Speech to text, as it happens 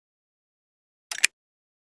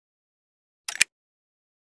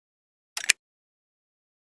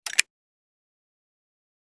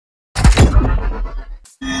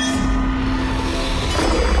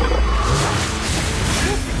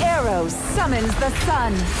summons the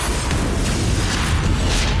sun.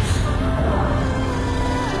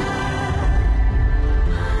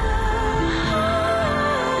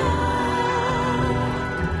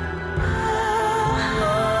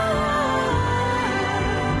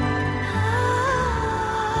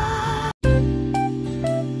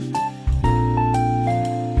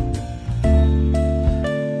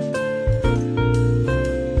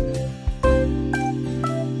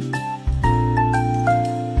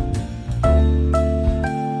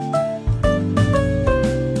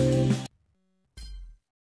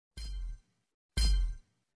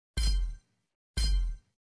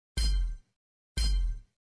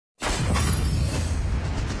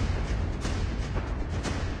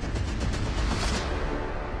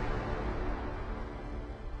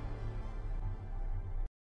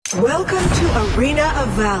 Welcome to Arena of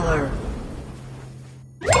Valor.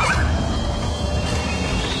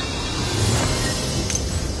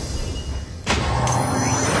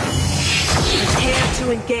 Prepare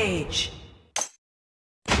to engage.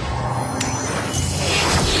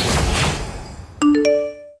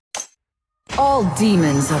 All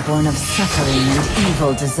demons are born of suffering and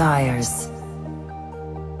evil desires.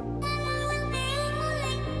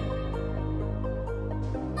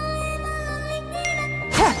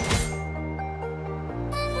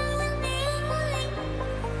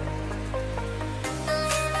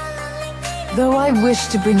 Though I wish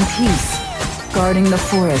to bring peace, guarding the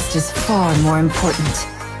forest is far more important.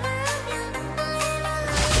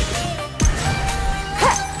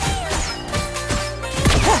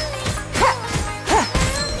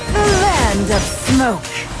 The land of smoke.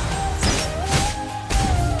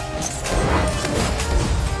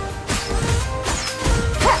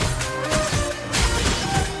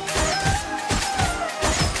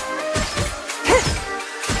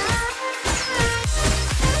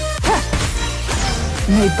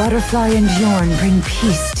 May Butterfly and Bjorn bring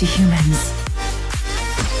peace to humans.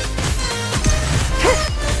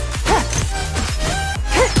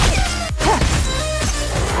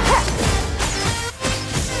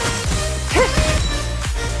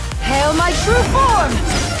 Hail my true form!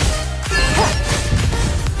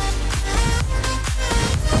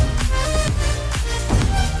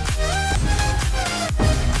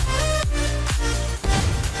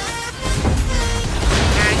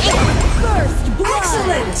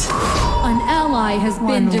 Excellent! An ally has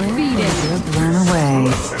been defeated. Run away.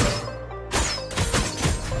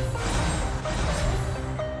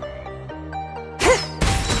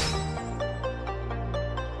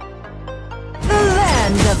 The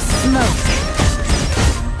land of smoke.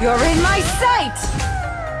 You're in my sight!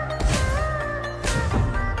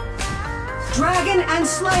 Dragon and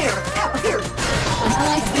Slayer, out here! An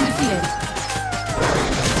ally has been defeated.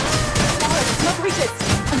 Smoke reaches.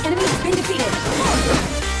 An enemy has been defeated.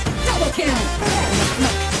 Double kill.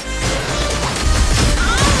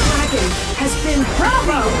 Dragon has been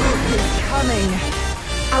bravo! Coming.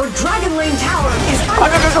 Our Dragon Lane Tower is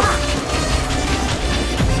under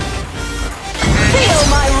Feel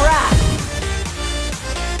my wrath!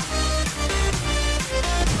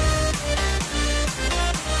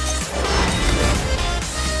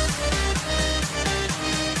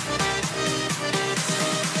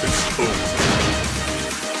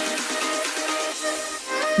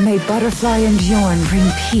 May Butterfly and Bjorn bring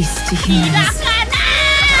peace to humans.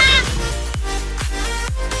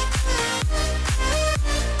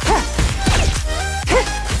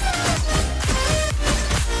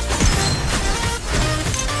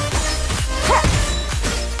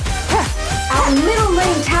 Our middle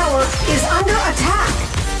lane tower is under attack!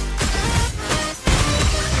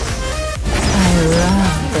 I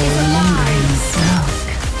love the lingering smoke.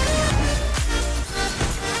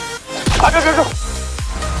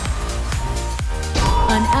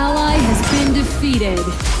 An ally has been defeated.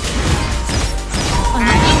 An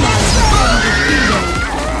ally has been defeated.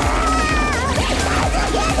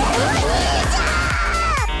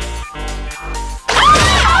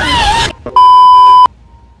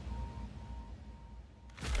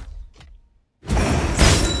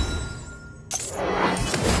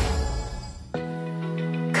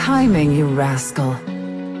 Timing, you rascal.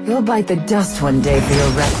 You'll bite the dust one day for your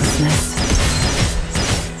recklessness.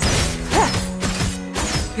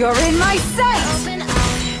 You're in my sight!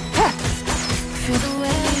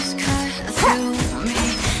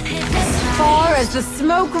 As far as the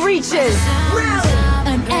smoke reaches!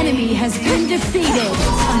 An enemy has been defeated.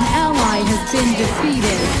 An ally has been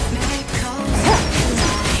defeated.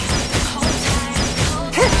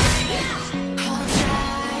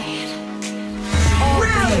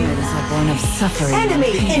 Demons are born of suffering.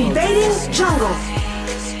 Enemy invading jungle!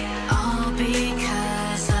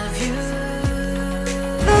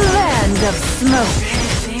 land of smoke.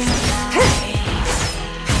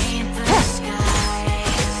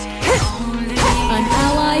 An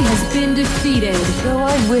ally has been defeated. Though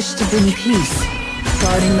I wish to bring peace,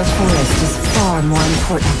 guarding the forest is far more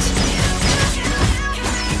important.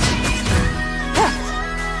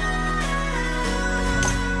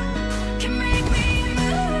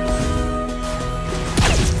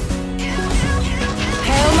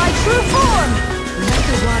 Hail my true form! Let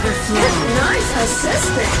the water flow. Nice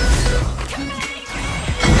assistant!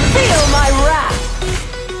 Feel my wrath!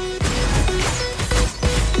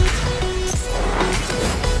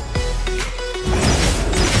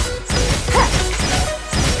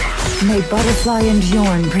 May Butterfly and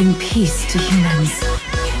Yorn bring peace to humans.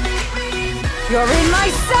 You're in my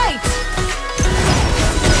sight!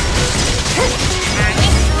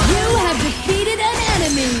 You have defeated an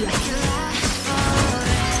enemy.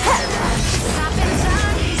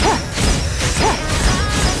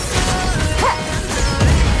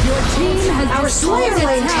 Your team has Our destroyed Slayer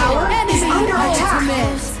Lane a tower enemy is under attack.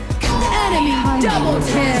 ultimate. Enemy double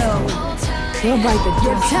kill. They'll bite the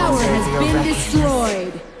Your dust tower once has they been recognize.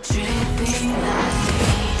 destroyed.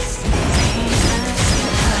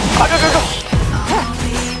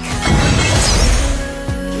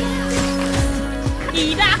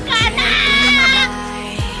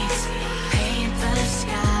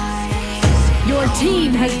 Your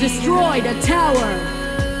team has destroyed a tower.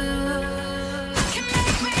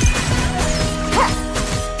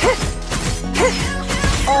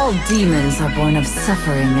 All demons are born of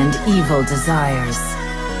suffering and evil desires.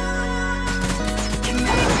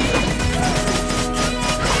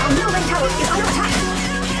 Our middle lane tower is under attack!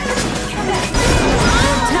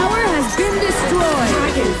 Your tower has been destroyed.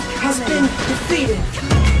 Dragon has been defeated!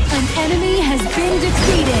 An enemy has been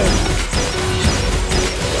defeated.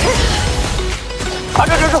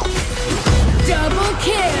 Double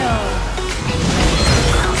kill.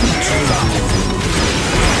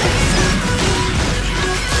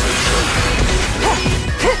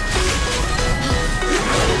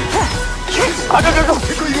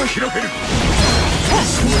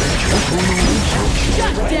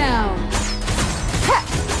 Shut down.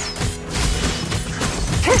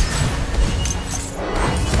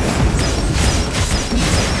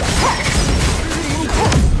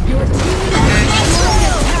 Your team has destroyed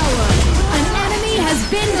a tower. An enemy has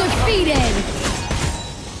been defeated.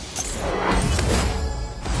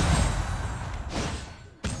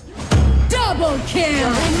 Double kill.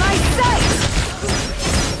 In my sight!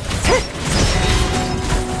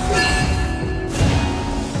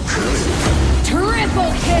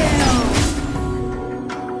 Triple kill.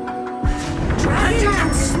 Dragon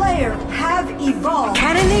and Slayer have evolved!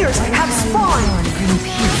 Cannoneers have spawned! Yorn bring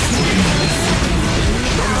peace to humans.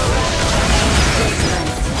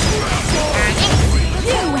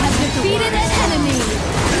 You have defeated an enemy.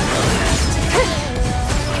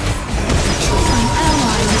 An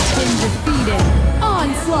ally has been defeated.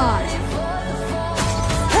 Onslaught.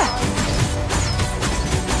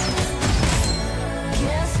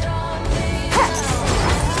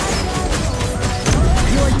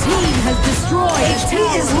 Your team has destroyed a HP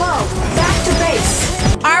tower. is low! Back to base!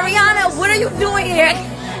 Ariana, what are you doing here?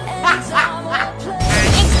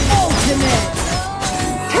 Ultimate.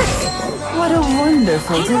 What a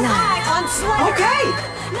wonderful Keep an delight. eye on Slayer! Okay!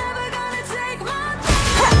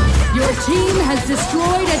 Your team has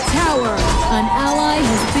destroyed a tower. An ally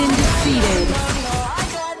has been defeated.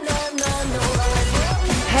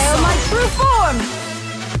 Hail my true form!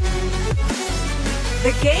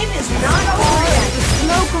 The game is not over yet! The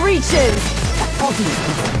smoke reaches.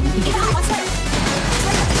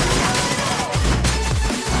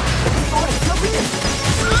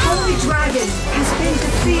 Holy Dragon has been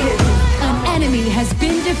defeated! An enemy has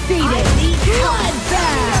been defeated.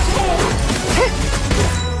 Bloodbath.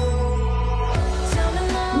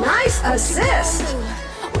 Nice assist!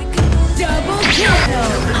 Double kill.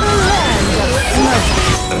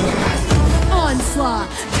 Onslaught.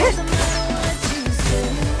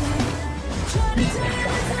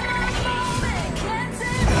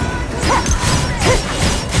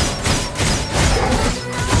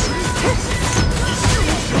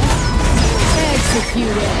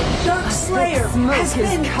 Executed. Dark Slayer has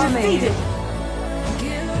been defeated!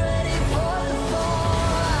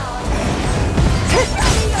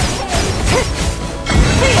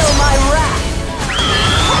 Feel my wrath!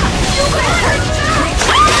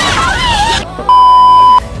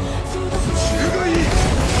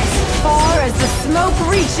 Far as the smoke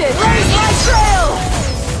reaches. Raise my trail!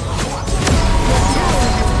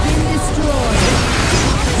 Been destroyed.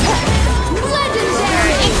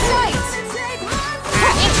 Legendary.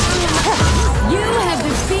 You have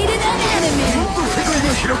defeated an enemy.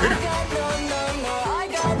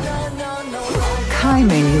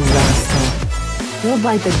 Timing, you rascal. You'll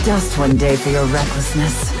bite the dust one day for your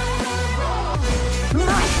recklessness.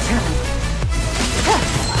 My turn.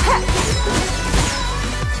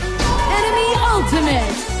 Enemy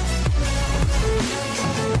ultimate!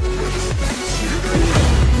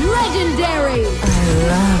 Legendary! I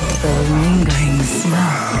love the lingering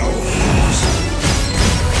smell.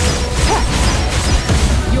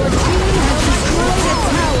 Your team has destroyed a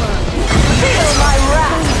tower! Feel my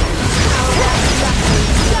wrath. Shut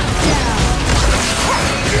down!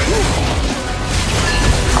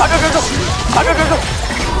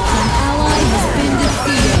 An ally has been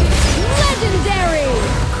defeated! Legendary!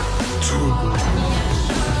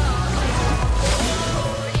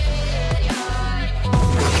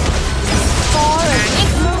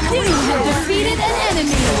 You have defeated an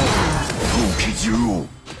enemy!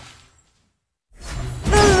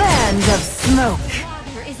 The land of smoke.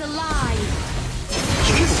 Water is alive!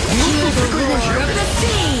 Feel the roar of the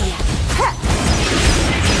sea!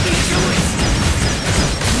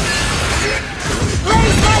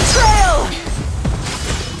 Blaze my trail.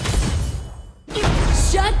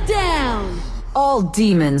 Shut down! All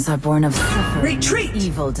demons are born of suffering, Retreat.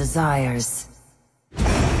 evil desires.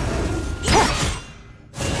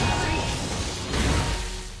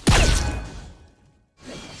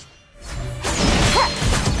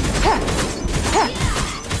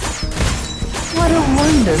 What a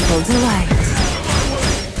wonderful delight.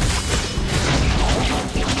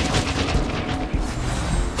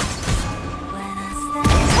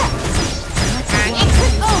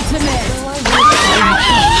 Ultimate!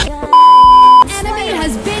 Enemy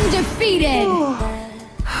has been defeated!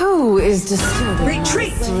 Who is disturbing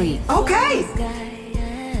Retreat. my sleep? Okay.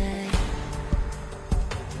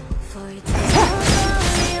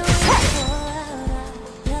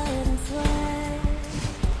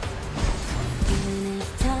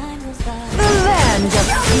 The land of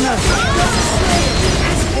smoke.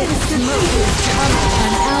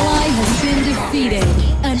 An ally has been defeated.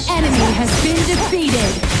 An enemy has been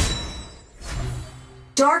defeated.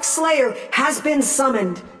 Dark Slayer has been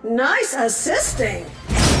summoned. Nice assisting.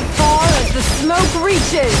 Far as the smoke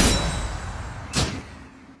reaches.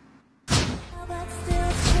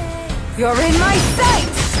 You're in my sight.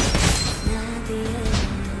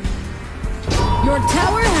 Your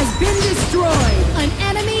tower has been destroyed. An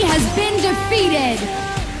enemy has been defeated.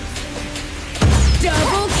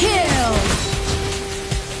 Double kill.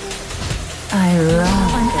 I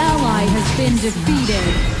love An ally has been defeated.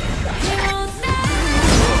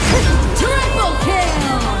 Triple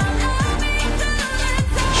kill.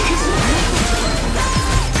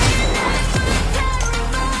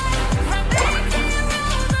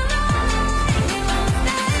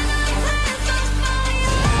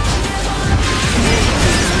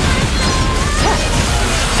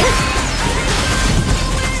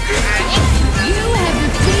 You have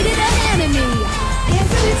defeated an enemy.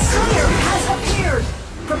 Infinite Slayer has appeared.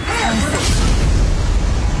 Prepare for the...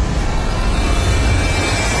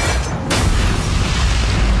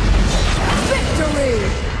 Victory.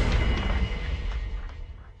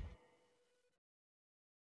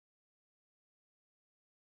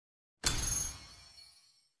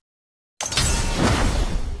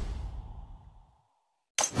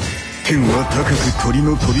天は高く鳥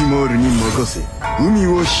の飛び回るに任せ、海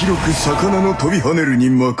は広く魚の飛び跳ねるに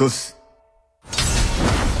任す。